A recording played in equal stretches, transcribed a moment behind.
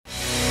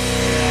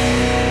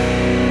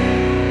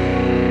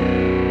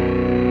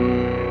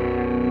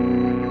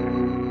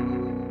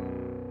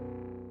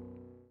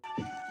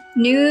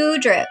New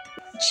drip.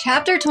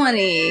 Chapter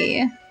 20.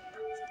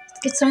 Let's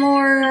get some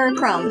more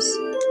crumbs.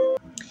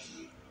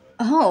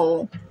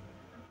 Oh,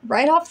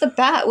 right off the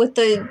bat with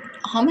the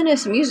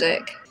ominous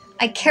music.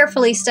 I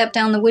carefully step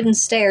down the wooden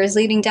stairs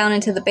leading down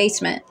into the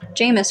basement.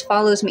 Jæmis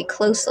follows me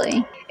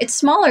closely. It's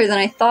smaller than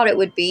I thought it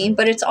would be,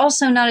 but it's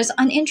also not as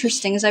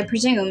uninteresting as I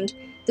presumed.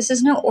 This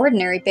is no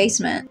ordinary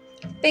basement.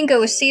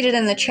 Bingo is seated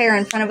in the chair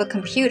in front of a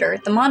computer,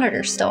 the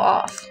monitor's still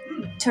off.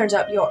 Turns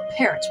out your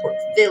parents were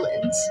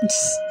villains.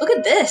 Look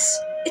at this!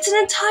 It's an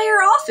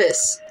entire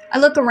office! I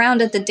look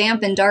around at the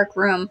damp and dark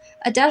room.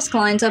 A desk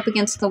lines up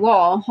against the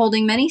wall,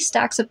 holding many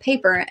stacks of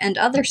paper and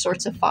other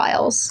sorts of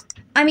files.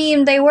 I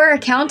mean, they were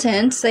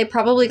accountants. They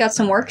probably got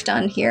some work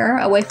done here,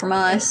 away from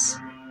us.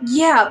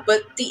 Yeah,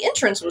 but the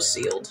entrance was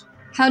sealed.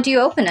 How'd you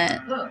open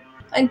it?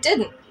 I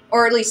didn't.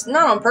 Or at least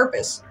not on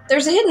purpose.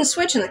 There's a hidden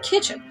switch in the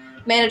kitchen.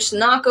 Managed to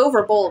knock over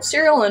a bowl of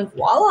cereal and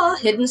voila,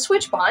 hidden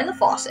switch behind the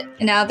faucet.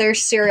 And now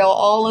there's cereal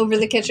all over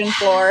the kitchen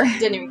floor.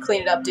 Didn't even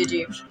clean it up, did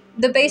you?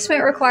 The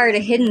basement required a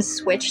hidden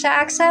switch to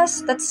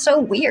access? That's so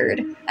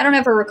weird. I don't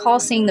ever recall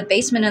seeing the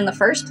basement in the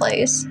first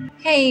place.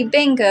 Hey,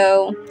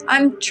 Bingo.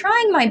 I'm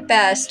trying my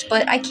best,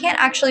 but I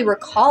can't actually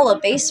recall a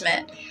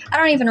basement. I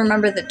don't even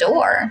remember the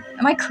door.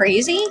 Am I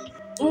crazy?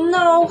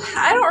 No,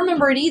 I don't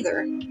remember it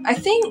either. I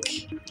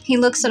think He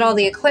looks at all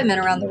the equipment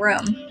around the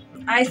room.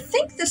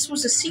 this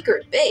was a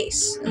secret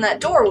base, and that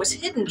door was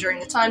hidden during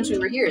the times we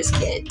were here as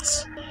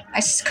kids. I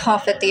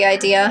scoff at the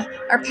idea.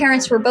 Our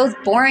parents were both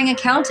boring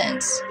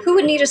accountants. Who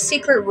would need a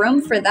secret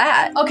room for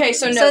that? Okay,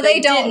 so no, So they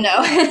don't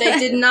know. They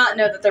did not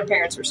know that their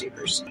parents were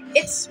supers.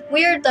 It's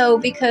weird, though,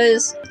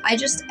 because I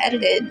just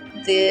edited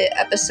the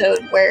episode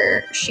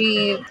where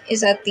she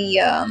is at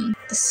the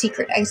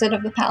secret exit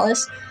of the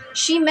palace.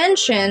 She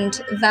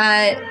mentioned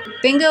that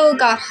Bingo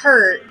got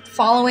hurt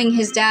following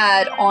his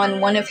dad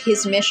on one of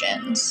his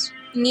missions.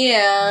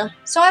 Yeah.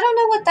 So I don't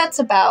know what that's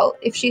about,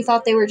 if she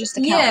thought they were just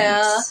accountants.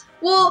 Yeah.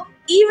 Well,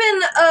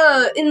 even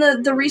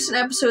in the recent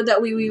episode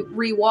that we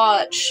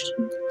rewatched,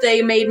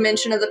 they made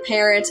mention of the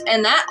parents,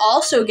 and that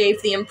also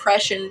gave the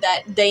impression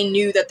that they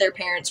knew that their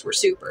parents were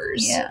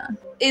supers. Yeah.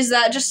 Is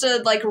that just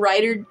a,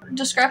 writer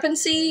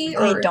discrepancy?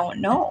 Or I don't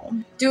know.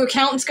 do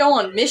accountants go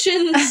on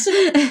missions?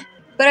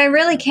 But I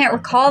really can't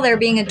recall there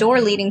being a door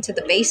leading to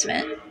the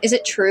basement. Is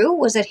it true?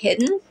 Was it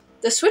hidden?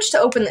 The switch to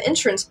open the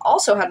entrance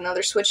also had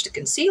another switch to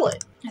conceal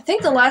it. I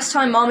think the last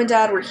time Mom and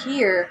Dad were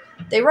here,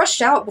 they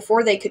rushed out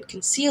before they could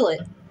conceal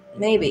it.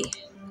 Maybe.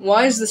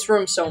 Why is this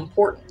room so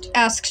important?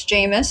 Asks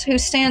Jæmis,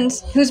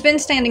 who's been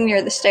standing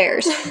near the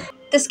stairs.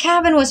 This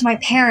cabin was my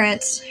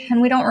parents',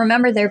 and we don't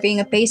remember there being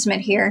a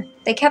basement here.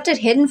 They kept it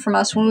hidden from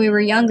us when we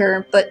were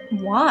younger, but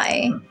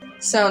why?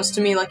 Sounds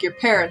to me like your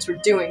parents were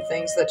doing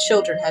things that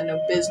children had no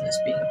business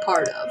being a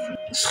part of.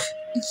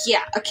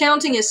 Yeah,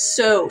 accounting is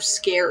so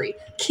scary.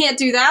 Can't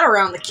do that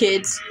around the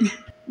kids.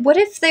 What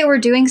if they were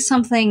doing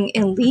something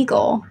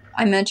illegal?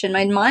 I mentioned,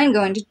 my mind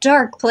going to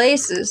dark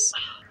places.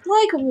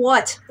 Like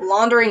what?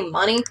 Laundering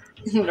money?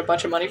 And a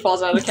bunch of money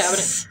falls out of the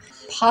cabinet.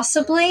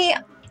 Possibly.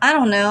 I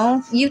don't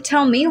know. You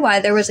tell me why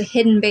there was a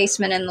hidden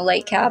basement in the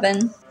lake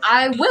cabin.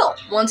 I will,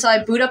 once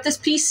I boot up this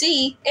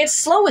PC. It's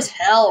slow as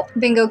hell.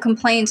 Bingo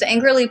complains,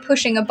 angrily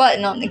pushing a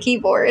button on the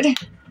keyboard.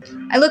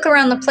 I look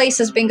around the place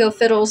as Bingo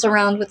fiddles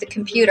around with the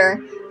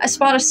computer. I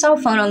spot a cell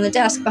phone on the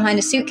desk behind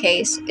a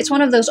suitcase. It's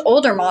one of those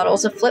older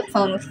models, a flip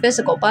phone with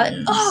physical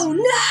buttons. Oh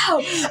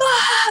no!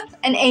 Ah!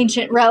 An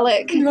ancient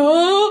relic.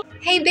 No!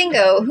 Hey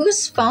Bingo,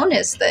 whose phone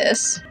is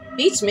this?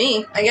 Beats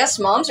me. I guess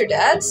Mom's or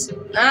Dad's?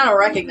 I don't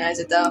recognize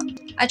it though.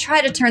 I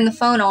try to turn the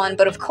phone on,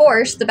 but of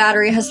course, the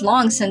battery has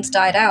long since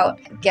died out.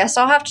 Guess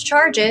I'll have to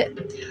charge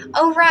it.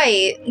 Oh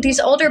right, these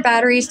older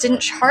batteries didn't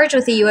charge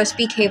with a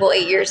USB cable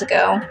 8 years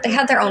ago. They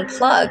had their own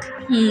plug.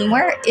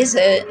 Where is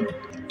it?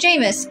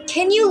 Jæmis,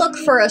 can you look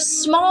for a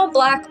small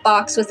black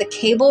box with a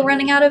cable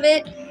running out of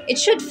it? It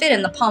should fit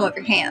in the palm of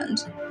your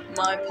hand.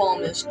 My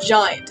palm is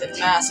giant and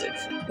massive.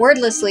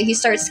 Wordlessly, he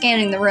starts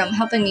scanning the room,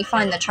 helping me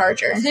find the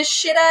charger. This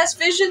shit-ass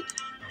vision?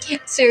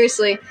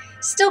 Seriously.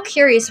 Still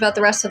curious about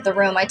the rest of the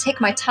room, I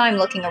take my time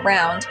looking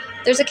around.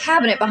 There's a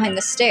cabinet behind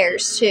the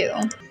stairs, too.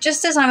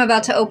 Just as I'm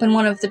about to open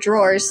one of the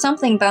drawers,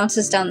 something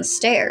bounces down the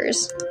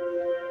stairs.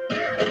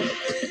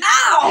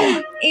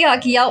 Ow!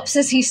 Eok yelps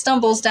as he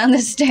stumbles down the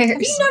stairs.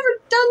 Have you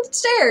never done the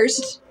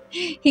stairs?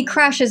 He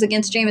crashes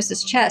against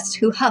Jæmis' chest,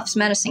 who huffs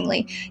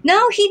menacingly.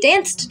 No, he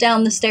danced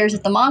down the stairs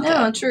at the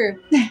Maka. Oh, true.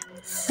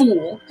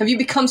 Fool. Have you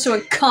become so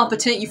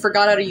incompetent you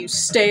forgot how to use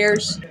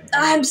stairs?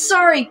 I'm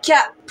sorry,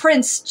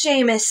 Prince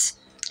Jæmis.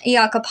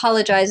 Eok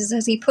apologizes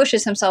as he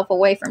pushes himself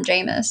away from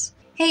Jæmis.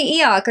 Hey,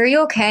 Eok, are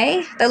you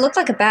okay? That looked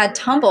like a bad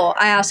tumble,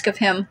 I ask of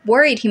him,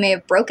 worried he may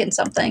have broken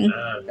something.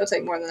 It'll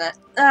take more than that.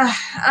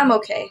 I'm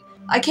okay.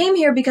 I came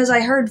here because I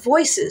heard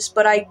voices,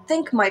 but I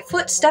think my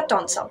foot stepped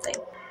on something.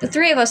 The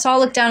three of us all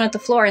look down at the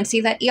floor and see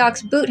that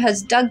Eok's boot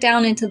has dug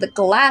down into the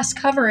glass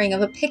covering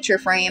of a picture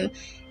frame.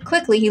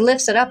 Quickly, he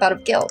lifts it up out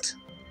of guilt.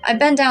 I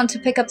bend down to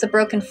pick up the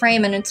broken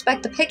frame and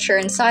inspect the picture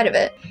inside of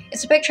it.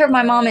 It's a picture of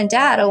my mom and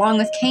dad, along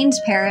with Kane's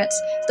parents.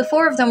 The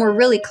four of them were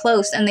really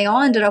close, and they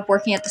all ended up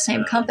working at the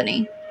same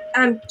company.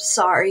 I'm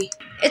sorry.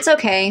 It's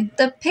okay.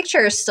 The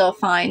picture is still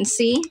fine,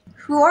 see?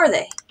 Who are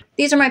they?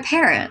 These are my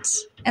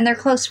parents, and their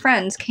close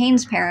friends,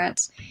 Kane's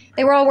parents.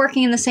 They were all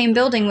working in the same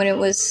building when it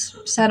was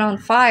set on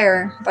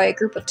fire by a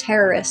group of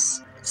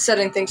terrorists.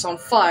 Setting things on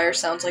fire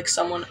sounds like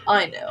someone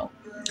I know.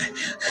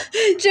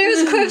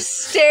 James quips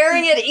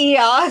staring at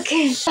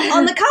Eok.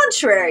 On the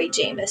contrary,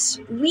 Jæmis,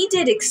 we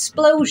did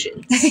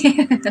explosions.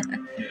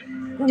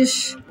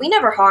 We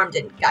never harmed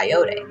in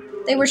Coyote.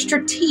 They were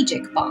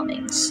strategic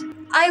bombings.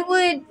 I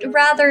would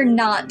rather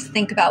not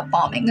think about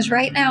bombings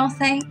right now,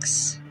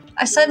 thanks.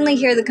 I suddenly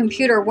hear the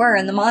computer whir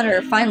and the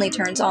monitor finally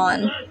turns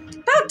on.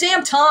 About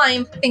damn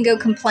time! Bingo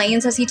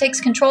complains as he takes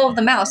control of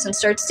the mouse and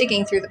starts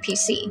digging through the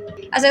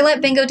PC. As I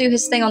let Bingo do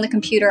his thing on the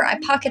computer, I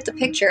pocket the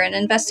picture and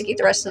investigate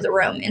the rest of the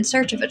room in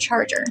search of a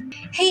charger.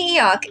 Hey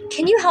Eok,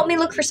 can you help me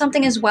look for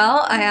something as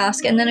well? I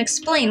ask, and then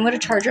explain what a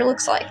charger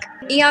looks like.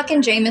 Eok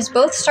and Jæmis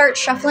both start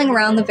shuffling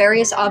around the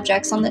various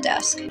objects on the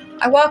desk.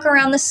 I walk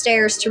around the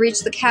stairs to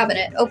reach the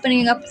cabinet,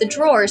 opening up the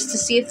drawers to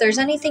see if there's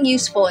anything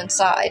useful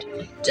inside.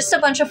 Just a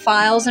bunch of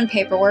files and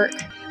paperwork.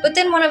 But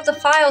then one of the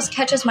files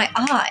catches my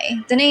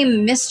eye, the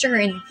name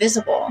Mr.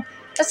 Invisible.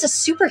 That's a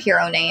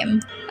superhero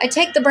name. I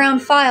take the brown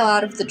file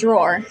out of the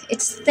drawer.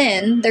 It's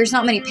thin, there's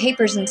not many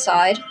papers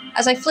inside.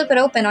 As I flip it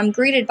open, I'm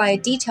greeted by a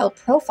detailed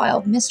profile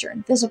of Mr.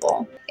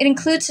 Invisible. It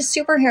includes a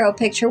superhero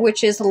picture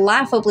which is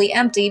laughably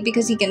empty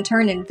because he can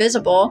turn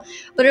invisible,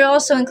 but it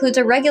also includes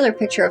a regular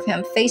picture of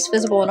him, face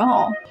visible and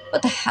all.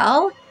 What the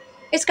hell?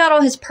 It's got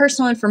all his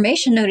personal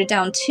information noted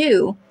down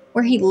too.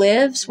 Where he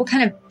lives, what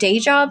kind of day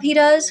job he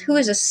does, who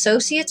his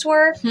associates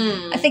were.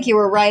 I think you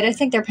were right. I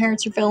think their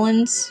parents are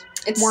villains.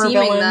 It's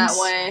seeming that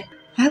way.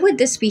 Why would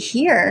this be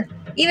here?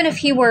 Even if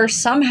he were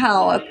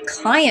somehow a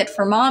client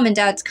for Mom and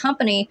Dad's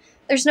company,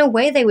 there's no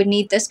way they would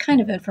need this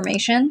kind of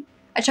information.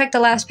 I check the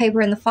last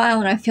paper in the file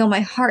and I feel my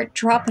heart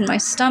drop in my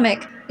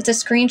stomach. It's a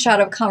screenshot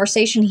of a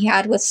conversation he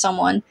had with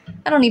someone.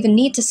 I don't even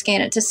need to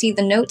scan it to see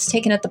the notes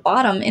taken at the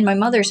bottom in my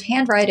mother's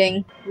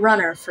handwriting.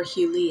 Runner for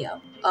Hugh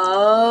Leo.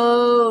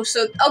 Oh,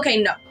 so, okay,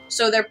 no.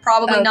 So they're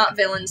probably not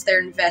villains,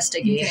 they're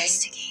investigating.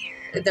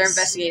 They're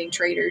investigating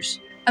traitors.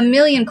 A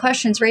million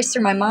questions race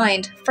through my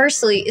mind.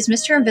 Firstly, is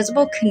Mr.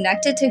 Invisible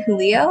connected to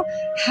Julio?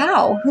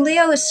 How?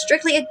 Julio is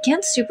strictly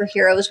against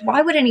superheroes.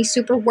 Why would any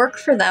super work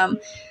for them?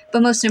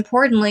 But most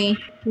importantly,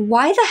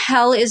 why the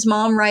hell is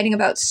Mom writing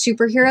about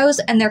superheroes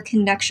and their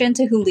connection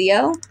to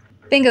Julio?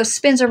 Bingo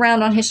spins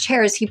around on his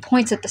chair as he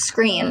points at the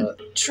screen.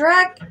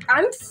 Drac,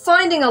 I'm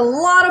finding a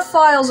lot of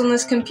files on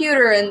this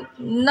computer, and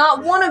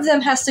not one of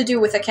them has to do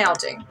with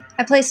accounting.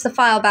 I place the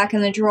file back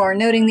in the drawer,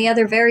 noting the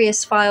other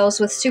various files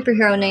with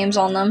superhero names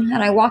on them,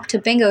 and I walk to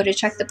Bingo to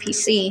check the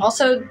PC.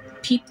 Also,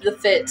 peep the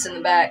fits in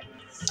the back.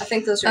 I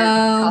think those are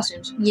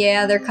costumes.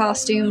 Yeah, they're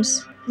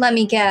costumes. Let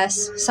me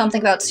guess,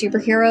 something about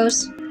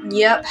superheroes?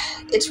 Yep,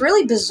 it's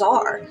really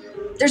bizarre.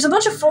 There's a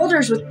bunch of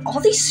folders with all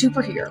these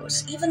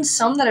superheroes, even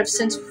some that have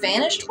since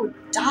vanished or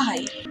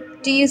died.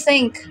 Do you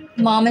think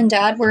Mom and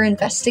Dad were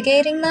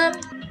investigating them?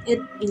 It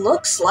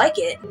looks like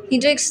it. He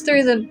digs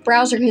through the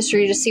browser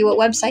history to see what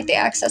website they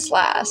accessed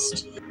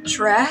last.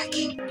 Drac?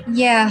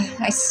 Yeah,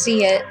 I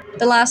see it.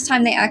 The last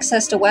time they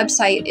accessed a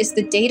website is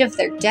the date of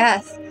their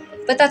death.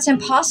 But that's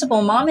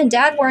impossible. Mom and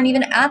Dad weren't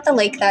even at the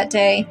lake that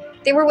day.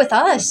 They were with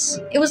us.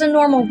 It was a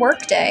normal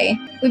work day.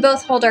 We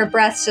both hold our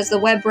breaths as the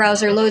web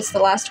browser loads the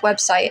last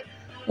website.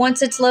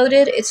 Once it's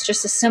loaded, it's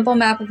just a simple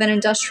map of an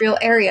industrial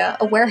area,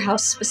 a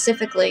warehouse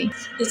specifically.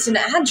 It's an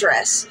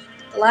address.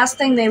 The last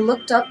thing they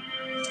looked up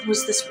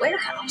was this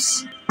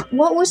warehouse.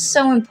 What was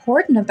so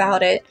important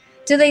about it?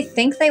 Do you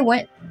think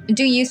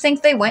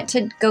they went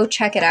to go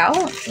check it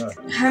out?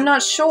 I'm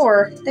not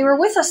sure. They were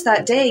with us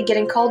that day,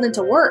 getting called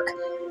into work.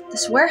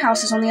 This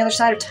warehouse is on the other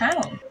side of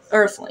town.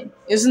 Earthling.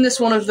 Isn't this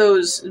one of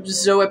those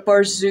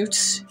Zoepar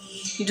suits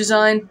you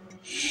designed?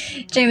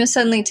 Jæmis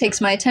suddenly takes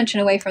my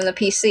attention away from the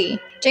PC.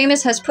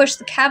 Jæmis has pushed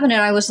the cabinet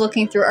I was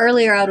looking through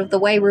earlier out of the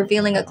way,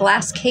 revealing a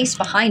glass case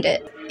behind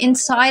it.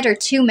 Inside are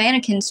two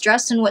mannequins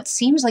dressed in what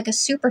seems like a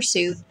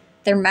supersuit.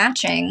 They're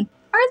matching.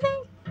 Are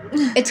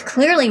they? It's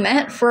clearly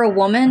meant for a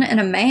woman and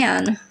a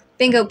man.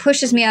 Bingo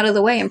pushes me out of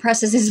the way and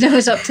presses his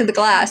nose up to the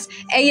glass.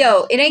 Hey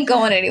yo, it ain't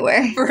going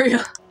anywhere. For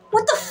real.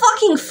 What the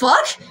fucking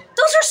fuck?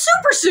 Those are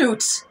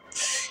supersuits!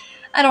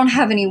 I don't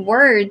have any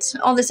words.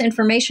 All this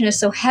information is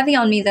so heavy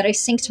on me that I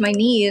sink to my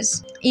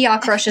knees.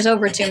 Eok rushes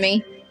over to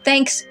me.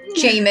 Thanks,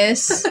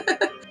 Jæmis.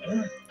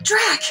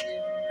 Drac,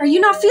 are you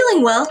not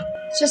feeling well?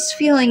 Just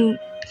feeling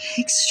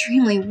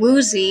extremely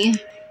woozy.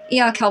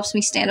 Eok helps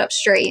me stand up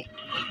straight.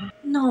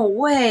 No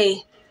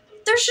way.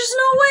 There's just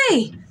no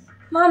way.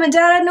 Mom and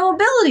Dad had no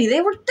ability.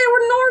 They were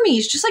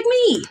normies, just like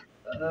me.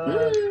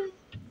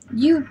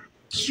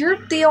 You're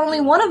the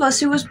only one of us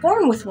who was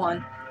born with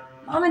one.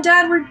 Mom and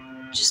Dad were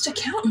just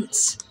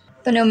accountants.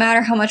 But no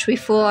matter how much we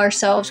fool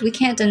ourselves, we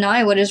can't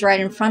deny what is right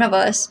in front of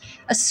us.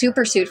 A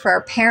supersuit for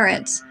our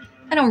parents.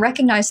 I don't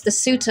recognize the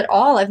suits at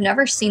all. I've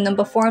never seen them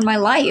before in my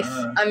life.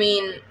 I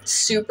mean,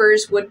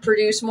 supers would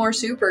produce more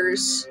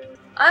supers.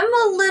 I'm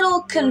a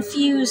little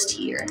confused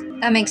here.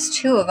 That makes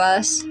two of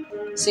us.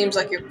 Seems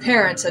like your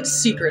parents had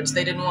secrets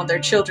they didn't want their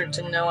children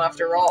to know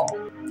after all.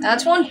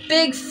 That's one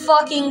big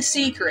fucking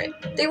secret.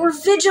 They were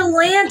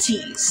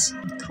vigilantes.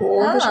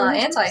 Cool.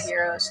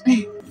 Anti-heroes.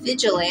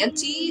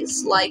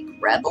 Vigilantes? Like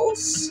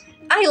rebels?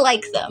 I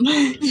like them.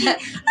 I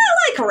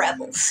like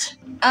rebels.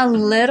 A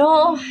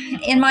little.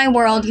 In my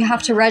world, you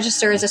have to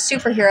register as a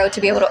superhero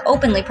to be able to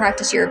openly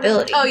practice your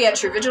ability. Oh yeah,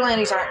 true.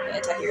 Vigilantes aren't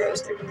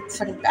anti-heroes. They're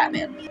fucking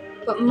Batman.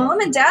 But Mom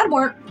and Dad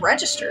weren't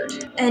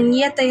registered. And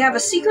yet they have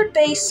a secret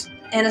base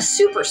and a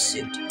super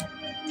suit.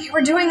 They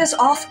were doing this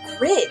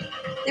off-grid.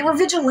 They were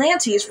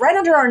vigilantes right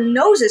under our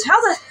noses.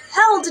 How the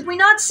hell did we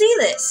not see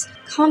this?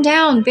 Calm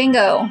down,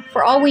 Bingo.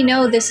 For all we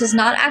know, this is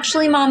not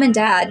actually Mom and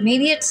Dad.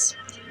 Maybe it's,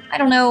 I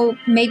don't know,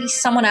 maybe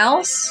someone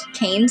else?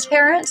 Kane's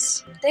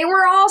parents? They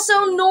were also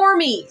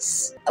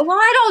normies. Well,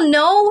 I don't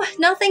know.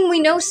 Nothing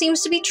we know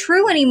seems to be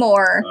true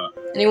anymore.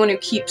 Anyone who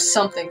keeps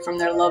something from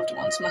their loved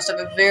ones must have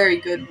a very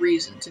good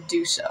reason to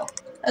do so.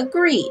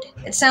 Agreed.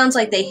 It sounds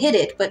like they hid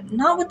it, but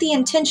not with the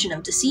intention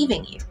of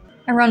deceiving you.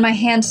 I run my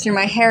hands through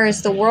my hair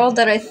as the world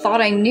that I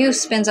thought I knew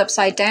spins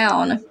upside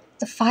down.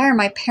 The fire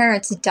my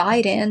parents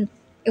died in.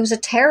 It was a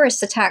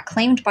terrorist attack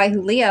claimed by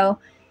Julio.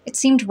 It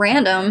seemed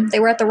random. They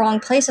were at the wrong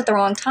place at the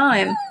wrong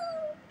time.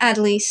 At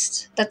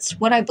least, that's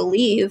what I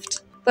believed.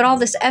 But all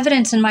this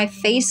evidence in my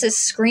face is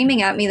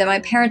screaming at me that my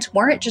parents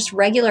weren't just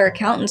regular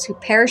accountants who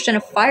perished in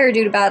a fire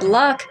due to bad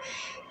luck.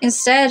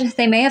 Instead,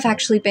 they may have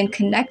actually been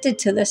connected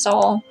to this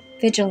all.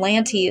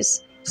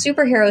 Vigilantes.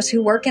 Superheroes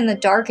who work in the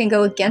dark and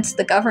go against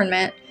the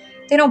government.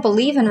 They don't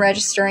believe in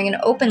registering and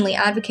openly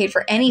advocate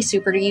for any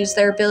super to use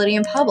their ability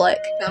in public.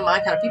 Not my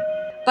kind of people.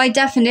 By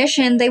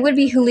definition, they would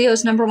be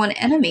Julio's #1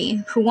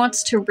 enemy, who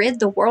wants to rid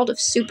the world of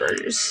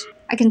supers.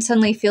 I can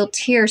suddenly feel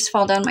tears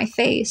fall down my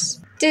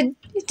face. Did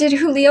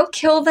Julio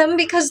kill them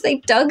because they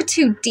dug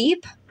too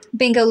deep?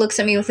 Bingo looks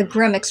at me with a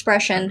grim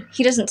expression.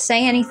 He doesn't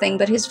say anything,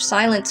 but his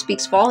silence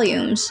speaks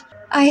volumes.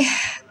 I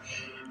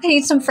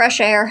need some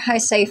fresh air, I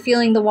say,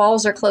 feeling the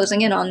walls are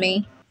closing in on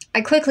me. I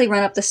quickly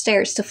run up the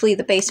stairs to flee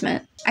the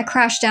basement. I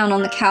crash down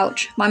on the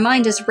couch. My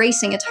mind is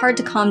racing. It's hard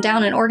to calm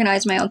down and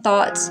organize my own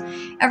thoughts.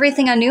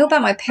 Everything I knew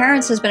about my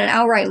parents has been an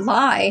outright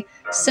lie.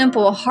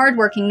 Simple,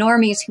 hardworking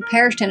normies who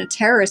perished in a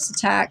terrorist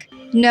attack.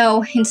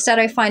 No, instead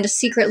I find a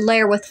secret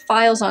lair with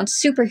files on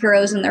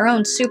superheroes in their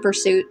own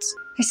supersuits.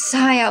 I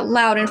sigh out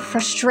loud in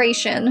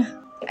frustration.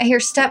 I hear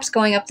steps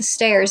going up the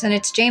stairs, and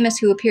it's Jæmis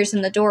who appears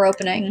in the door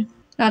opening.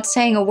 Not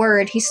saying a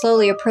word, he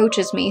slowly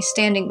approaches me,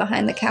 standing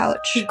behind the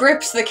couch. He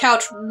grips the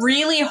couch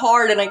really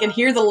hard and I can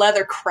hear the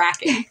leather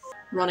cracking.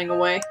 Running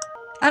away.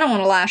 I don't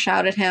want to lash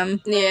out at him.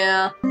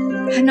 Yeah.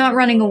 I'm not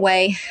running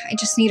away. I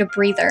just need a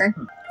breather.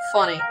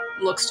 Funny.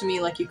 Looks to me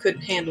like you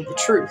couldn't handle the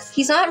truth.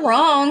 He's not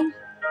wrong.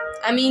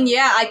 I mean,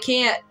 yeah, I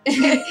can't.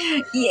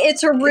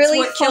 It's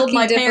really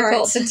fucking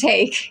difficult to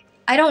take.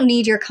 I don't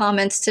need your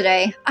comments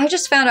today. I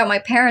just found out my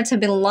parents have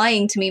been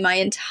lying to me my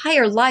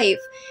entire life.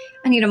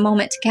 I need a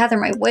moment to gather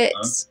my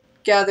wits.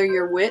 Gather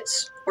your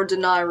wits or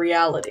deny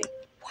reality?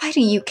 Why do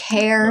you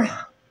care?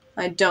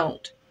 I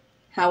don't.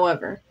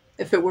 However,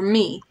 if it were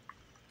me,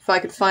 if I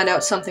could find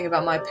out something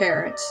about my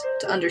parents,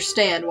 to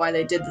understand why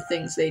they did the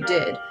things they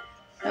did,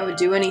 I would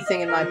do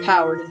anything in my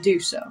power to do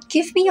so.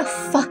 Give me a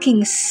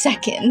fucking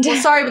second. Well,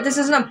 sorry, but this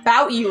isn't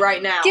about you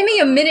right now. Give me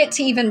a minute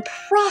to even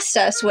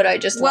process what I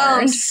just learned. Well,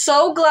 I'm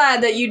so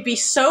glad that you'd be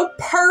so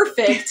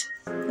perfect.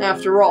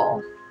 After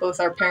all, both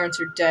our parents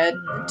are dead,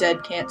 and the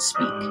dead can't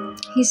speak.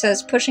 He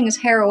says, pushing his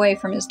hair away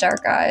from his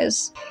dark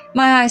eyes.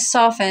 My eyes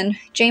soften.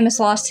 Jæmis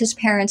lost his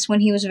parents when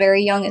he was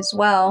very young as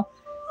well.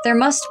 There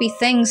must be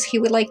things he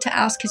would like to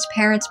ask his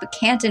parents but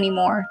can't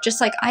anymore, just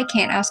like I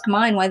can't ask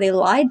mine why they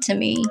lied to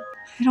me.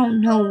 I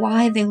don't know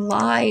why they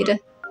lied.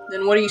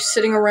 Then what are you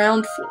sitting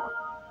around for?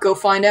 Go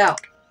find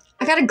out.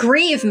 I gotta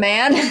grieve,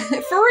 man.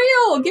 For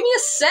real, give me a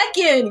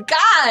second.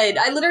 God,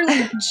 I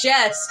literally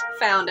just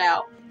found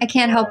out. I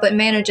can't help but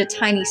manage a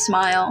tiny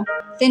smile.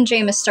 Then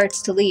Jæmis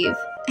starts to leave.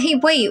 Hey,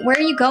 wait, where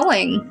are you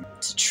going?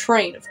 To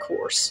train, of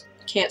course.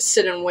 Can't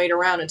sit and wait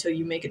around until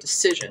you make a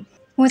decision.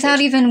 Without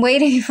even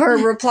waiting for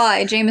a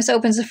reply, Jæmis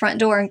opens the front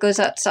door and goes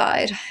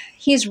outside.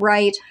 He's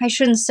right. I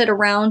shouldn't sit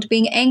around,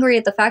 being angry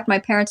at the fact my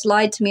parents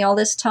lied to me all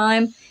this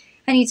time.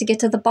 I need to get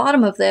to the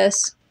bottom of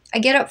this. I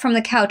get up from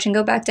the couch and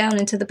go back down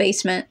into the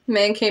basement.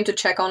 Man came to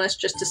check on us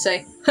just to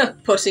say,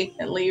 pussy,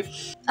 and leave.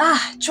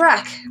 Ah,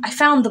 Drac, I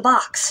found the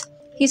box.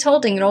 He's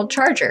holding an old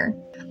charger.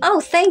 Oh,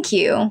 thank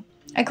you.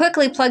 I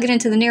quickly plug it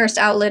into the nearest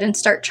outlet and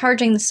start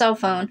charging the cell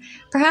phone.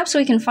 Perhaps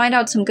we can find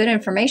out some good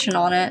information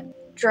on it.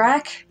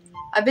 Drac,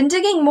 I've been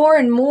digging more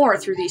and more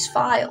through these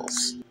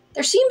files.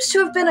 There seems to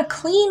have been a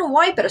clean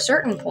wipe at a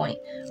certain point,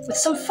 with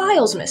some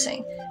files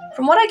missing.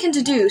 From what I can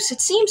deduce,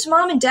 it seems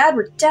Mom and Dad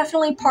were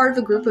definitely part of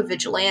a group of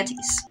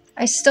vigilantes.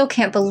 I still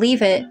can't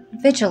believe it.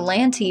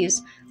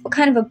 Vigilantes? What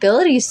kind of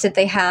abilities did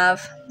they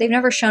have? They've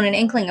never shown an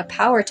inkling of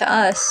power to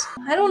us.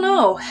 I don't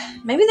know.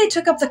 Maybe they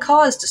took up the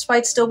cause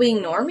despite still being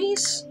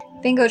normies?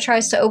 Bingo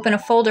tries to open a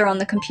folder on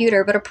the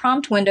computer, but a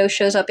prompt window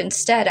shows up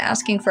instead,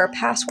 asking for a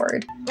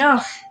password.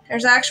 Oh,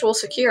 there's actual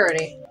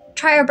security.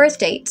 Try our birth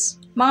dates.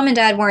 Mom and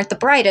Dad weren't the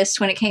brightest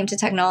when it came to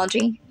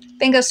technology.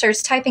 Bingo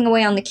starts typing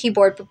away on the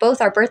keyboard, but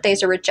both our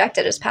birthdays are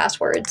rejected as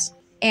passwords.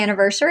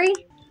 Anniversary?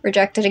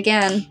 Rejected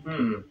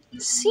again.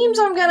 Seems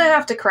I'm gonna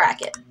have to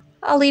crack it.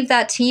 I'll leave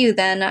that to you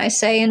then, I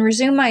say, and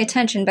resume my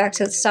attention back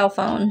to the cell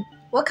phone.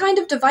 What kind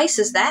of device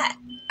is that?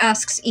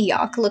 Asks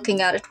Eok,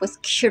 looking at it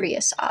with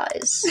curious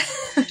eyes.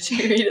 Did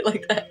you read it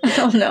like that?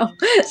 Oh no,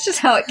 it's just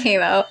how it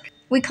came out.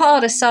 We call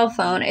it a cell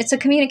phone. It's a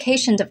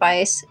communication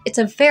device. It's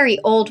a very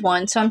old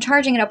one, so I'm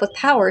charging it up with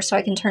power so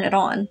I can turn it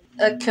on.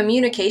 A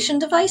communication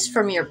device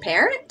from your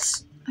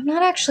parents? I'm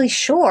not actually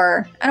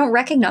sure. I don't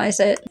recognize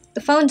it.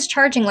 The phone's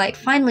charging light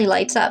finally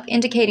lights up,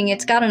 indicating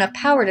it's got enough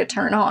power to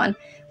turn on.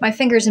 My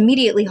fingers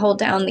immediately hold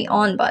down the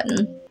on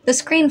button. The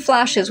screen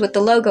flashes with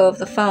the logo of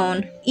the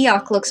phone.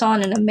 Eok looks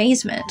on in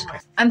amazement.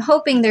 I'm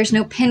hoping there's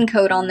no PIN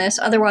code on this,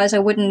 otherwise I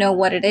wouldn't know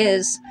what it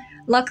is.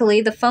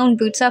 Luckily, the phone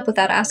boots up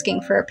without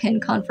asking for a PIN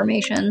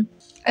confirmation.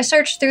 I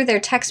search through their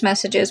text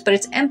messages, but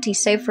it's empty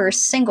save for a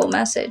single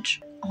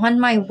message. On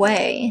my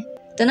way.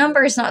 The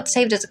number is not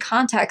saved as a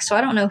contact, so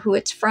I don't know who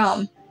it's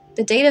from.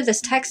 The date of this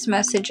text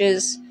message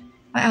is...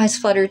 My eyes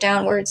flutter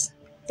downwards.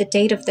 The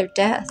date of their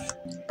death.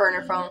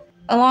 Burner phone.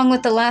 Along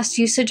with the last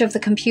usage of the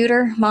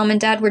computer, Mom and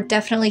Dad were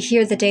definitely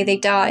here the day they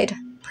died.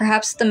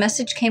 Perhaps the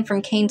message came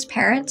from Kane's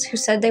parents, who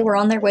said they were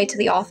on their way to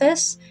the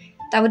office?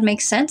 That would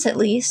make sense, at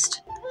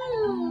least.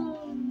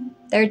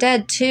 They're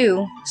dead,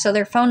 too, so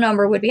their phone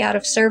number would be out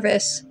of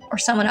service, or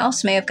someone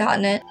else may have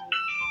gotten it.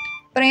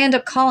 But I end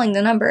up calling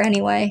the number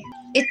anyway.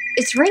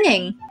 It's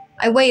ringing!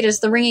 I wait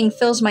as the ringing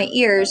fills my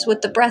ears,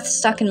 with my breath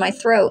stuck in my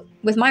throat.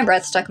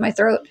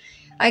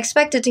 I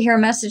expected to hear a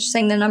message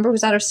saying the number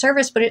was out of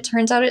service, but it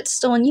turns out it's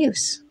still in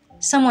use.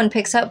 Someone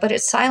picks up, but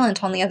it's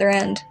silent on the other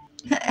end.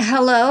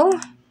 Hello?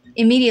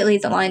 Immediately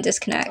the line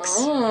disconnects.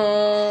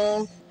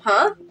 Oh.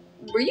 Huh?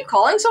 Were you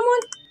calling someone?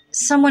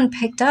 Someone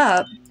picked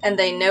up. And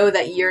they know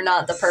that you're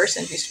not the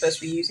person who's supposed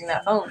to be using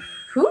that phone.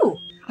 Who?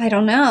 I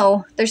don't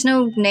know. There's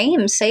no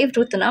name saved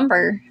with the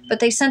number, but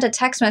they sent a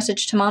text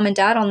message to Mom and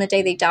Dad on the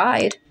day they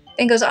died.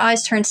 Bingo's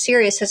eyes turn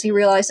serious as he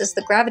realizes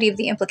the gravity of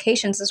the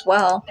implications as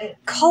well.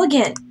 Call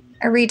again.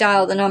 I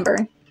redial the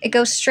number. It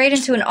goes straight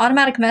into an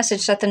automatic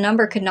message that the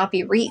number could not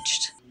be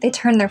reached. They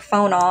turn their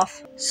phone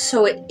off.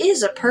 So it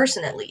is a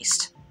person at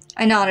least.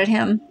 I nod at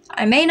him.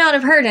 I may not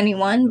have heard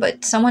anyone,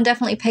 but someone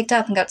definitely picked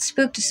up and got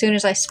spooked as soon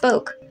as I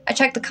spoke. I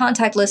check the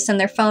contact list in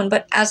their phone,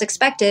 but as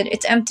expected,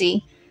 it's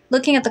empty.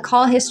 Looking at the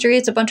call history,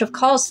 it's a bunch of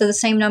calls to the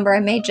same number I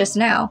made just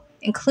now,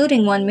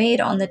 including one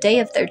made on the day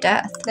of their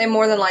death. They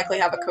more than likely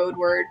have a code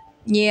word.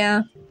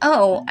 Yeah.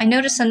 Oh, I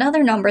noticed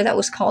another number that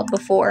was called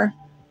before.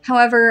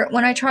 However,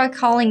 when I try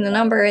calling the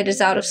number, it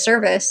is out of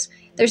service.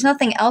 There's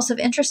nothing else of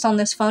interest on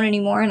this phone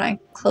anymore, and I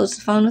close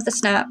the phone with a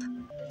snap.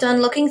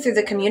 Done looking through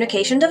the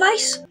communication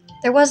device?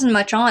 There wasn't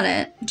much on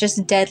it,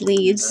 just dead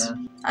leads.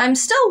 I'm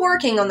still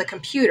working on the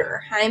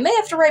computer. I may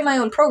have to write my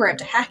own program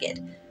to hack it.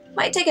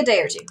 Might take a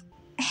day or two.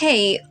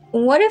 Hey,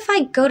 what if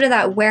I go to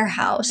that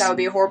warehouse? That would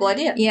be a horrible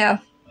idea. Yeah.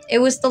 It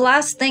was the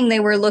last thing they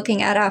were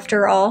looking at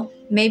after all.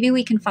 Maybe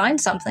we can find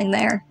something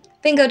there.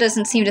 Bingo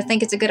doesn't seem to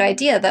think it's a good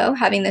idea, though,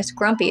 having this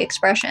grumpy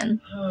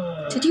expression.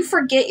 Did you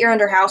forget you're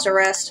under house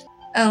arrest?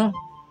 Oh,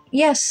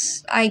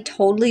 yes, I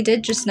totally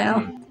did just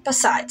now.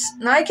 Besides,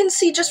 I can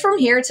see just from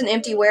here it's an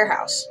empty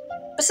warehouse.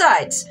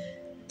 Besides,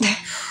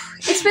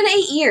 it's been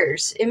 8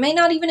 years. It may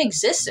not even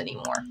exist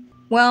anymore.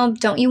 Well,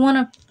 don't you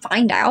want to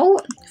find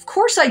out? Of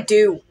course I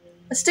do.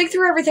 Let's dig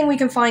through everything we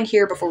can find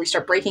here before we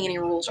start breaking any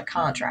rules or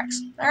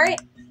contracts. Alright?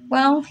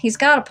 Well, he's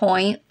got a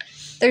point.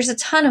 There's a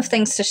ton of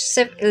things to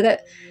shift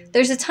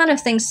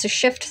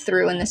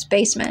through in this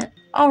basement.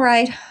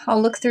 Alright,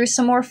 I'll look through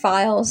some more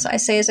files, I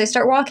say as I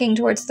start walking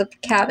towards the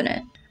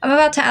cabinet. I'm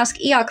about to ask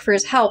Eok for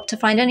his help to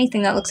find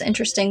anything that looks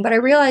interesting, but I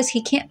realize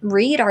he can't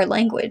read our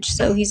language,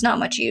 so he's not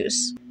much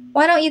use.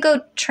 Why don't you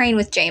go train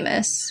with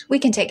Jæmis? We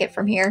can take it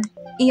from here.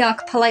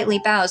 Eok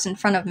politely bows in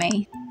front of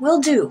me. Will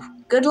do.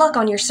 Good luck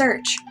on your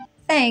search.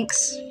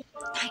 Thanks.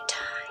 Nighttime.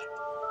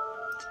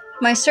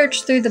 My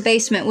search through the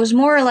basement was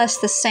more or less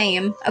the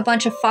same. A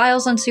bunch of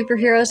files on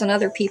superheroes and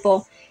other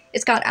people.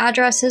 It's got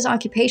addresses,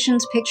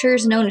 occupations,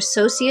 pictures, known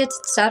associates,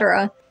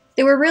 etc.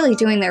 They were really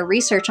doing their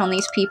research on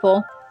these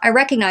people. I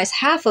recognize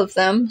half of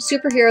them,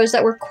 superheroes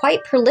that were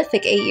quite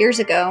prolific 8 years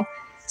ago.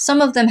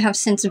 Some of them have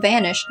since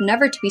vanished,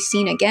 never to be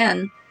seen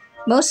again.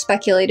 Most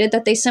speculated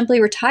that they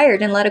simply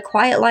retired and led a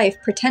quiet life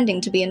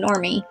pretending to be a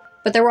normie.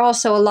 But there were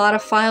also a lot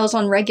of files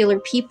on regular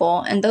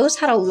people, and those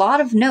had a lot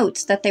of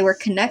notes that they were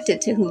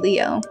connected to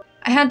Julio.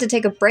 I had to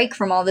take a break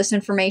from all this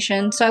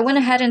information, so I went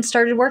ahead and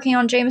started working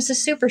on Jæmis'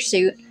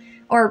 supersuit.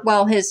 Or,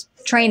 well, his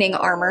training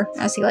armor,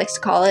 as he likes to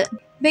call it.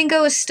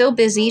 Bingo is still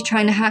busy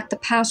trying to hack the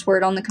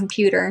password on the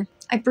computer.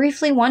 I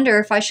briefly wonder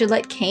if I should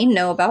let Kane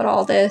know about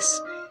all this,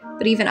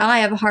 but even I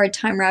have a hard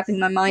time wrapping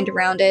my mind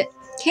around it.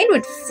 Kane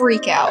would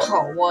freak out.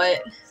 Oh,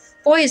 what?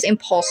 Boy is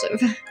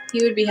impulsive.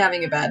 He would be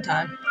having a bad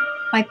time.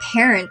 My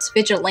parents,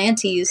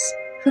 vigilantes.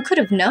 Who could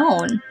have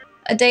known?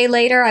 A day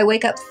later, I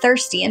wake up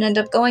thirsty and end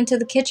up going to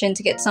the kitchen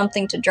to get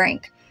something to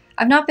drink.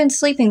 I've not been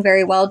sleeping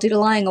very well due to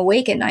lying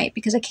awake at night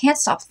because I can't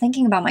stop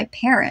thinking about my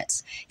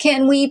parents.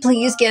 Can we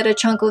please get a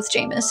chunk with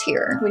Jæmis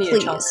here? We need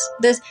please. a chunk.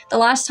 The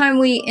last time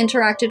we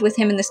interacted with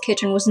him in this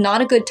kitchen was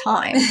not a good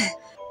time.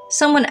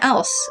 Someone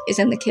else is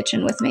in the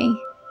kitchen with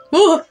me.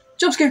 Oh,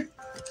 jump scare.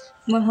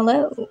 Well,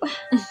 hello.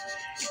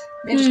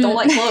 Man, just don't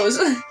like clothes.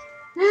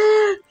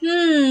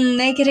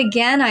 Naked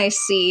again, I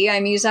see. I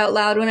muse out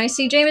loud when I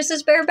see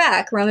Jæmis's bare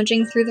back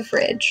rummaging through the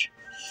fridge.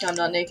 I'm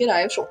not naked, I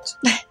have shorts.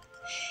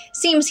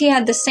 Seems he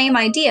had the same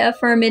idea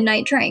for a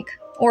midnight drink.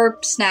 Or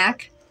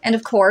snack. And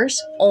of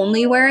course,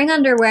 only wearing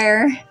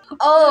underwear.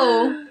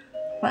 Oh.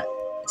 What?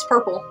 It's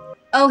purple.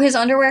 Oh, his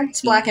underwear?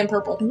 It's black and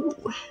purple.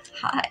 Ooh,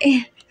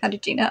 hi. How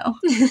did you know?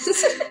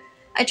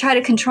 I try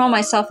to control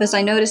myself as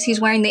I notice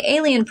he's wearing the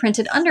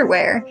alien-printed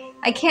underwear.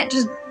 I can't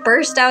just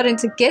burst out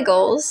into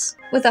giggles.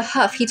 With a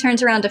huff, he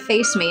turns around to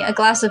face me, a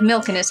glass of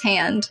milk in his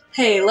hand.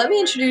 Hey, let me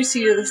introduce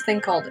you to this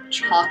thing called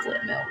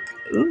chocolate milk.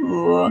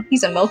 Ooh,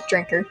 he's a milk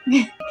drinker.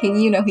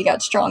 You know he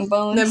got strong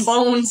bones. Them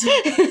bones.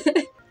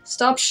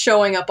 Stop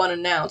showing up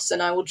unannounced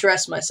and I will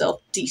dress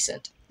myself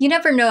decent. You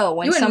never know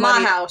when You in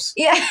somebody... my house.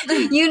 Yeah,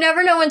 you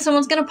never know when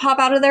someone's gonna pop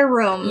out of their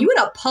room. You in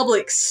a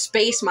public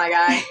space, my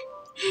guy.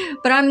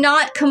 But I'm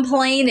not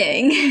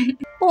complaining.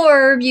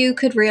 Or you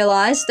could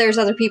realize there's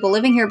other people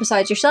living here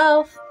besides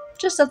yourself.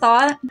 Just a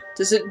thought.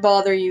 Does it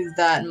bother you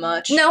that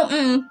much? No,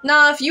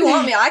 Nah, if you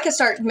want me, I could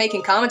start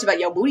making comments about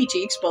your booty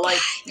cheeks, but like,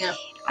 yeah.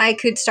 I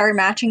could start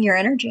matching your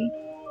energy.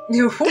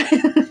 Oh,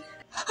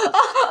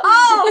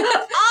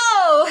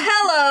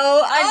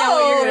 Hello. I know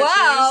what you're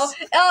gonna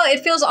choose. Oh,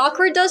 it feels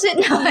awkward, does it?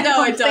 No, I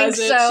don't it think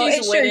doesn't. so. She's It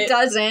with sure it.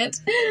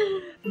 doesn't.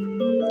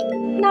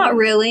 Not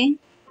really.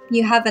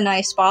 You have a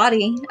nice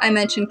body. I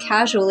mentioned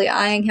casually,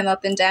 eyeing him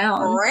up and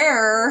down.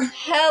 Rare.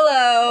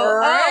 Hello.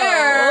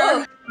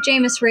 Rare.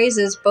 Jæmis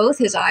raises both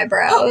his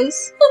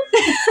eyebrows.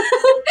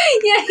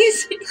 Yeah, he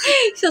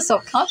feels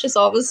self-conscious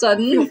all of a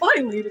sudden.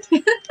 Violated.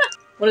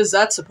 What is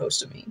that supposed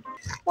to mean?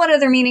 What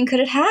other meaning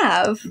could it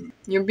have?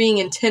 You're being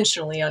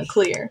intentionally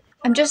unclear.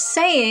 I'm just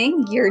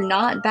saying, you're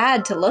not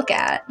bad to look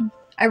at.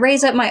 I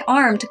raise up my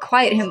arm to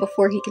quiet him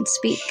before he can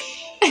speak.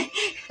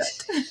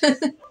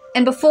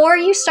 And before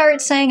you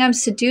start saying I'm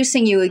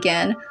seducing you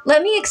again,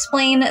 let me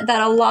explain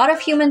that a lot of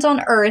humans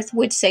on Earth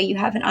would say you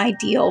have an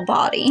ideal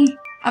body.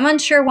 I'm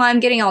unsure why I'm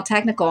getting all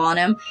technical on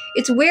him.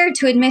 It's weird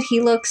to admit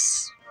he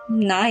looks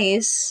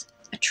nice.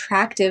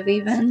 Attractive,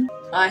 even.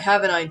 I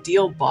have an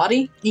ideal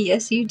body,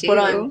 Yes, you do. but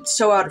I'm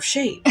so out of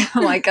shape.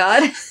 Oh my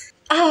god.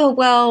 Oh,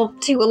 well,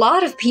 to a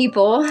lot of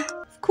people.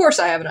 Of course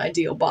I have an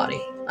ideal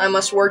body. I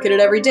must work at it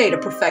every day to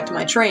perfect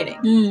my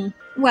training.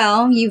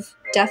 Well, you've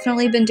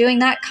definitely been doing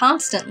that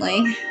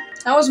constantly.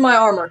 How is my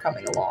armor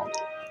coming along?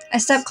 I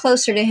step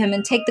closer to him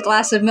and take the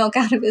glass of milk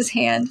out of his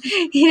hand.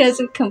 He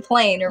doesn't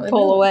complain or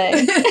pull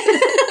away.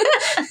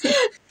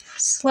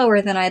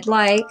 Slower than I'd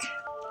like.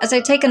 As I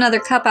take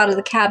another cup out of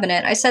the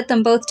cabinet, I set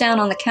them both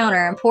down on the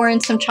counter and pour in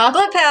some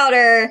chocolate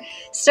powder,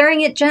 stirring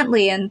it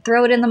gently and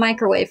throw it in the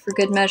microwave for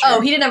good measure. Oh,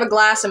 he didn't have a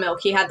glass of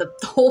milk. He had the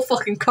whole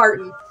fucking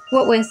carton.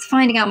 What with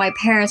finding out my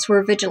parents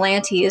were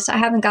vigilantes, I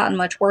haven't gotten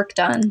much work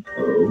done.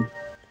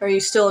 Are you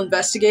still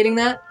investigating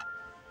that?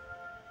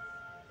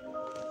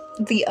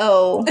 The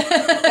O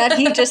that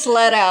he just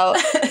let out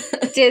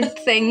did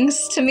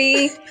things to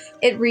me.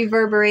 It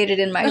reverberated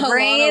in my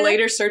brain,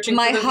 later searching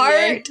my for the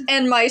heart, VA.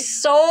 and my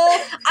soul.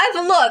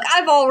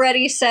 I've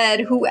already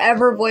said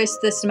whoever voiced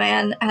this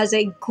man has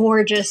a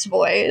gorgeous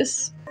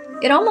voice.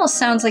 It almost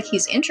sounds like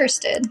he's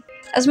interested.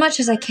 As much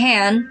as I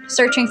can,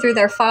 searching through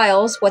their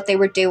files, what they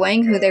were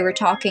doing, who they were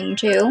talking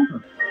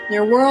to.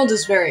 Your world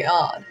is very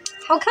odd.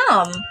 How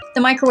come?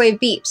 The microwave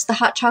beeps. The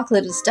hot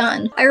chocolate is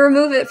done. I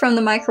remove it from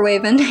the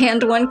microwave and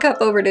hand one cup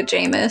over to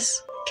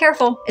Jæmis.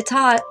 Careful, it's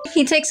hot.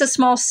 He takes a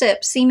small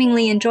sip,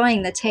 seemingly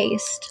enjoying the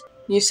taste.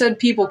 You said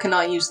people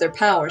cannot use their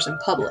powers in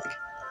public.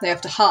 They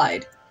have to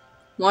hide.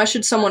 Why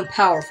should someone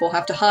powerful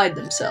have to hide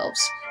themselves?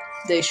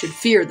 They should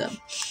fear them.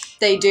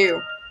 They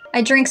do.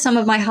 I drink some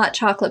of my hot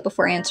chocolate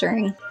before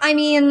answering. I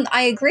mean,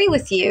 I agree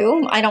with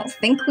you. I don't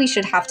think we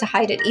should have to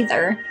hide it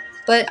either.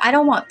 But I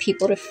don't want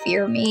people to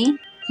fear me.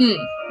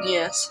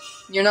 Yes.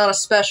 You're not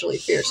especially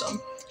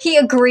fearsome. He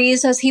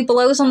agrees as he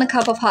blows on the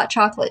cup of hot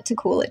chocolate to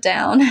cool it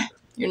down.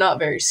 You're not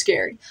very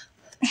scary.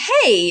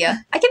 Hey,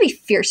 I can be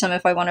fearsome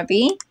if I want to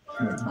be.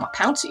 I'll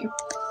pounce you.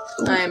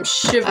 I am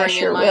shivering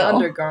sure in my will.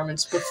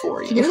 undergarments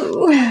before you.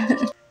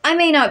 Ooh. I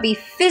may not be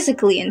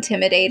physically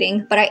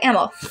intimidating, but I am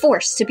a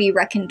force to be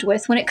reckoned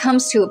with when it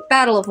comes to a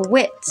battle of I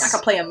wits.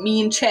 can play a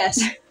mean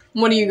chess.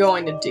 What are you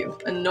going to do?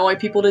 Annoy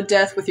people to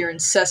death with your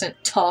incessant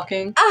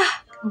talking?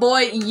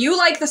 Boy, you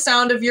like the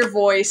sound of your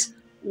voice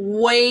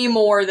way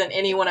more than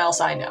anyone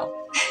else I know.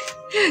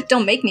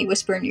 Don't make me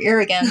whisper in your ear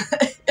again.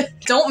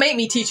 Don't make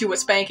me teach you what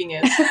spanking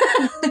is.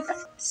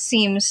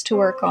 Seems to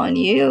work on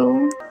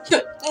you.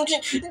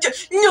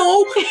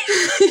 No!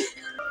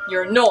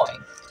 You're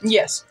annoying.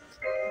 Yes,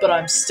 but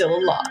I'm still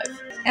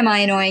alive. Am I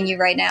annoying you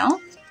right now?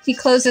 He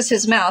closes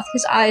his mouth,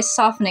 his eyes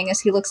softening as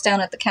he looks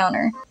down at the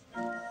counter.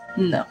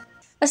 No.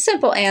 A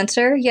simple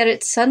answer, yet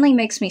it suddenly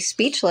makes me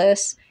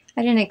speechless.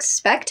 I didn't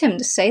expect him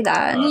to say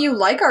that. You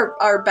like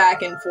our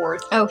back and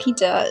forth. Oh, he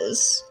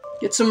does.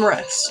 Get some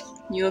rest.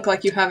 You look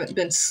like you haven't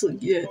been sleep.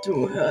 Yeah,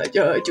 try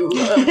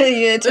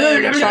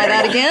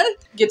that again?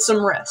 Get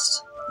some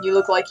rest. You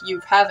look like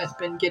you haven't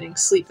been getting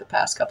sleep the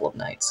past couple of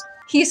nights.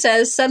 He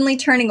says, suddenly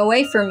turning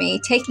away from me,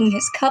 taking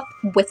his cup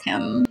with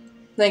him.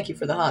 Thank you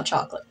for the hot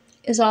chocolate.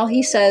 Is all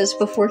he says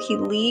before he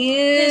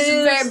leaves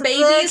His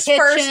baby's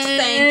first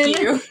thank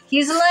you.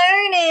 He's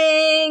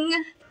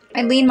learning.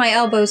 I lean my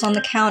elbows on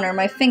the counter,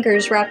 my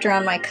fingers wrapped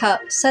around my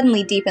cup,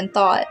 suddenly deep in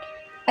thought.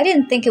 I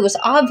didn't think it was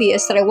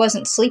obvious that I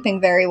wasn't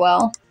sleeping very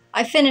well.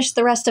 I finished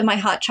the rest of my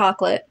hot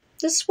chocolate.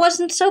 This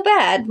wasn't so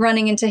bad,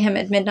 running into him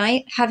at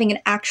midnight, having an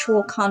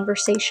actual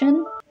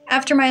conversation.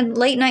 After my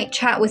late-night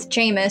chat with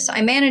Jæmis,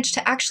 I managed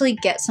to actually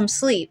get some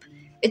sleep.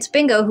 It's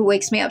Bingo who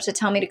wakes me up to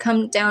tell me to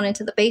come down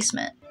into the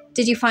basement.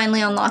 Did you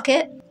finally unlock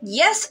it?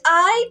 Yes,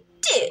 I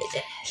did.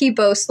 He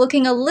boasts,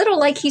 looking a little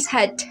like he's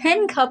had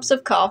 10 cups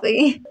of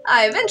coffee.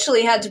 I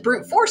eventually had to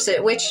brute force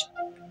it, which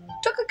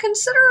took a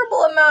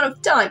considerable amount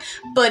of time,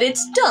 but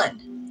it's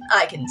done.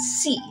 I can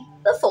see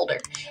the folder,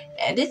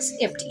 and it's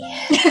empty.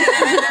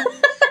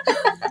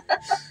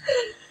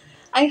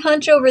 I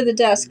hunch over the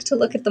desk to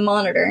look at the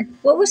monitor.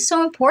 What was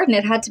so important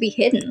it had to be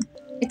hidden?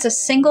 It's a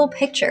single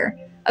picture.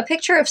 A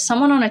picture of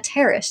someone on a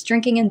terrace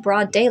drinking in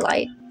broad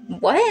daylight.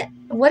 What?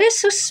 What is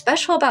so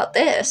special about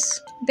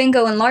this?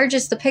 Bingo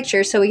enlarges the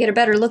picture so we get a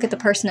better look at the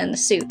person in the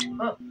suit.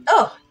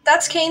 Oh,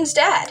 that's Kane's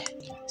dad.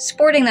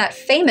 Sporting that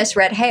famous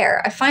red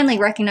hair, I finally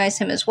recognize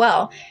him as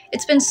well.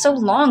 It's been so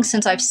long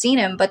since I've seen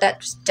him, but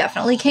that's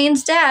definitely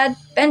Kane's dad,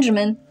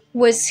 Benjamin.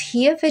 Was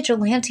he a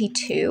vigilante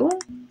too?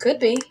 Could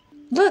be.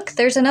 Look,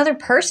 there's another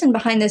person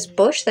behind this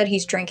bush that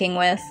he's drinking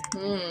with.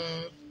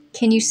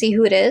 Can you see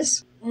who it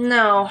is?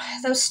 No,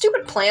 those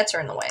stupid plants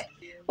are in the way.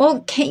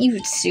 Well, can't you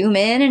zoom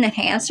in and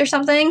enhance or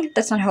something?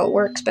 That's not how it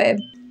works, babe.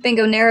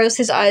 Bingo narrows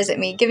his eyes at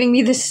me, giving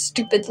me this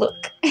stupid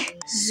look.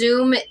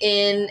 Zoom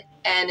in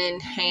and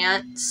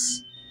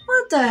enhance?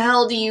 What the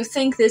hell do you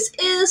think this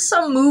is?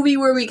 Some movie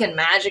where we can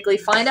magically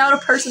find out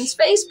a person's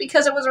face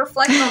because it was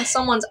reflected on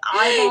someone's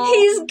eyeball?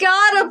 He's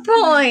got a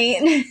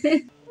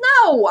point!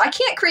 No, I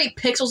can't create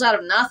pixels out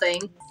of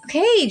nothing.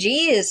 Okay,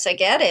 geez, I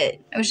get it.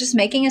 I was just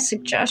making a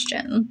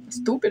suggestion.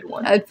 Stupid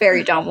one. A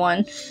very dumb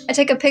one. I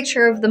take a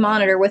picture of the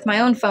monitor with my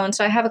own phone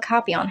so I have a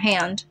copy on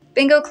hand.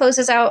 Bingo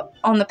closes out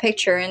on the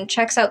picture and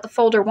checks out the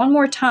folder one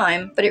more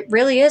time, but it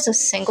really is a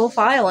single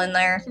file in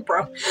there.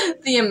 Bro,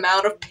 the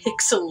amount of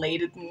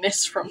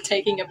pixelatedness from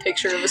taking a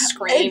picture of a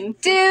screen.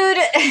 Dude!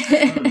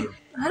 I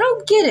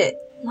don't get it.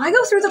 Why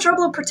go through the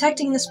trouble of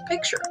protecting this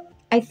picture?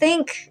 I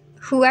think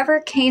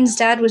whoever Kane's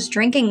dad was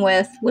drinking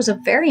with was a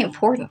very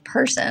important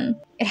person.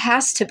 It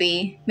has to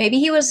be. Maybe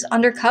he was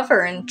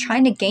undercover and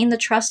trying to gain the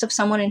trust of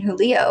someone in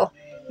Julio.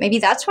 Maybe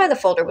that's why the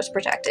folder was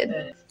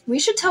protected. We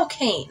should tell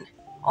Kane.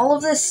 All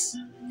of this,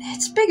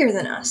 it's bigger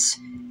than us.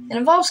 It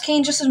involves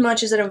Kane just as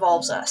much as it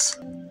involves us.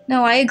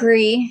 No, I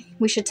agree.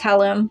 We should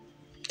tell him.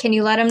 Can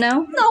you let him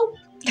know? No.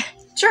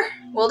 Sure,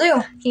 will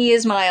do. He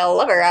is my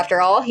lover,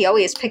 after all. He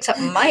always picks up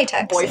my texts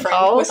and Boyfriend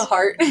calls. with a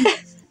heart.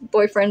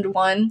 Boyfriend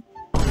 1.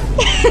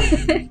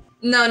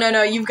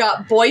 No. You've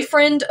got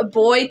boyfriend,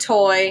 boy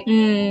toy,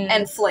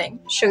 and fling.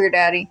 Sugar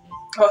daddy.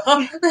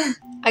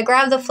 I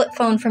grab the flip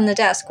phone from the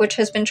desk, which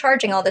has been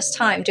charging all this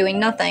time, doing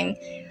nothing.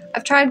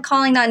 I've tried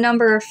calling that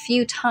number a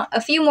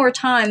few more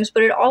times,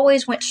 but it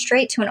always went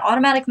straight to an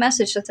automatic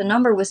message that the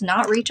number was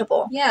not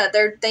reachable. Yeah,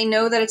 they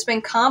know that it's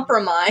been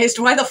compromised.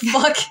 Why the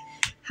fuck?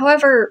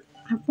 However,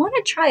 I want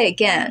to try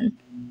again.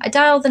 I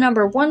dial the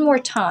number one more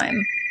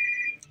time.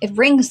 It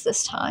rings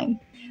this time.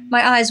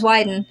 My eyes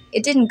widen.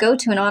 It didn't go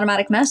to an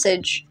automatic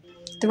message.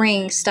 The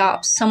ringing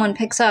stops. Someone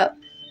picks up.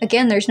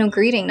 Again, there's no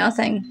greeting,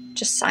 nothing.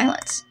 Just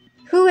silence.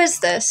 Who is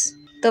this?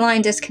 The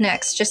line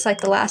disconnects, just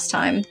like the last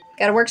time.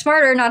 Gotta work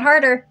smarter, not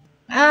harder.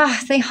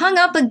 They hung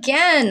up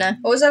again.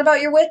 What was that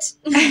about your wits?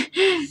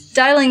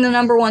 Dialing the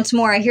number once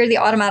more, I hear the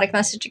automatic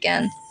message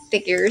again.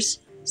 Figures.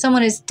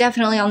 Someone is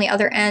definitely on the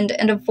other end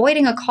and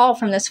avoiding a call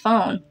from this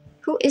phone.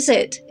 Who is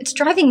it? It's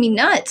driving me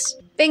nuts.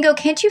 Bingo,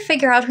 can't you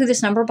figure out who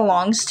this number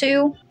belongs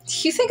to?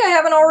 You think I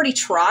haven't already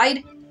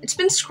tried? It's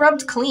been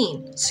scrubbed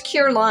clean.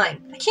 Secure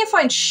line. I can't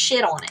find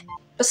shit on it.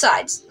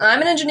 Besides,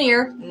 I'm an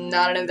engineer,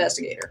 not an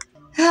investigator.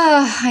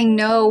 I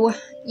know.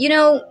 You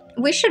know,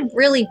 we should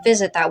really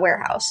visit that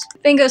warehouse.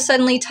 Bingo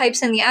suddenly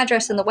types in the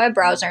address in the web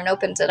browser and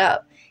opens it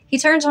up. He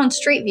turns on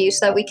Street View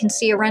so that we can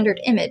see a rendered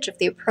image of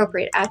the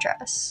appropriate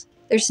address.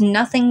 There's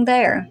nothing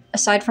there,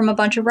 aside from a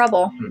bunch of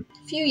rubble.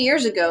 A few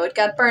years ago, it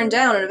got burned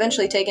down and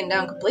eventually taken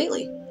down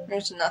completely.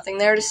 There's nothing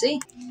there to see.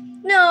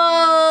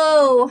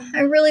 No!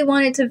 I really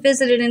wanted to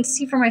visit it and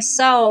see for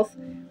myself,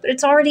 but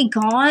it's already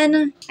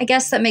gone. I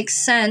guess that makes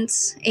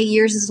sense. 8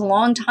 years is a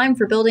long time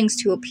for buildings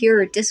to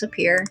appear or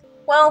disappear.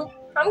 Well,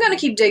 I'm gonna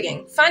keep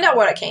digging. Find out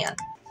what I can.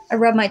 I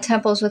rub my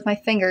temples with my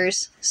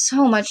fingers.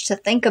 So much to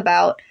think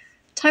about.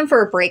 Time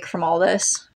for a break from all this.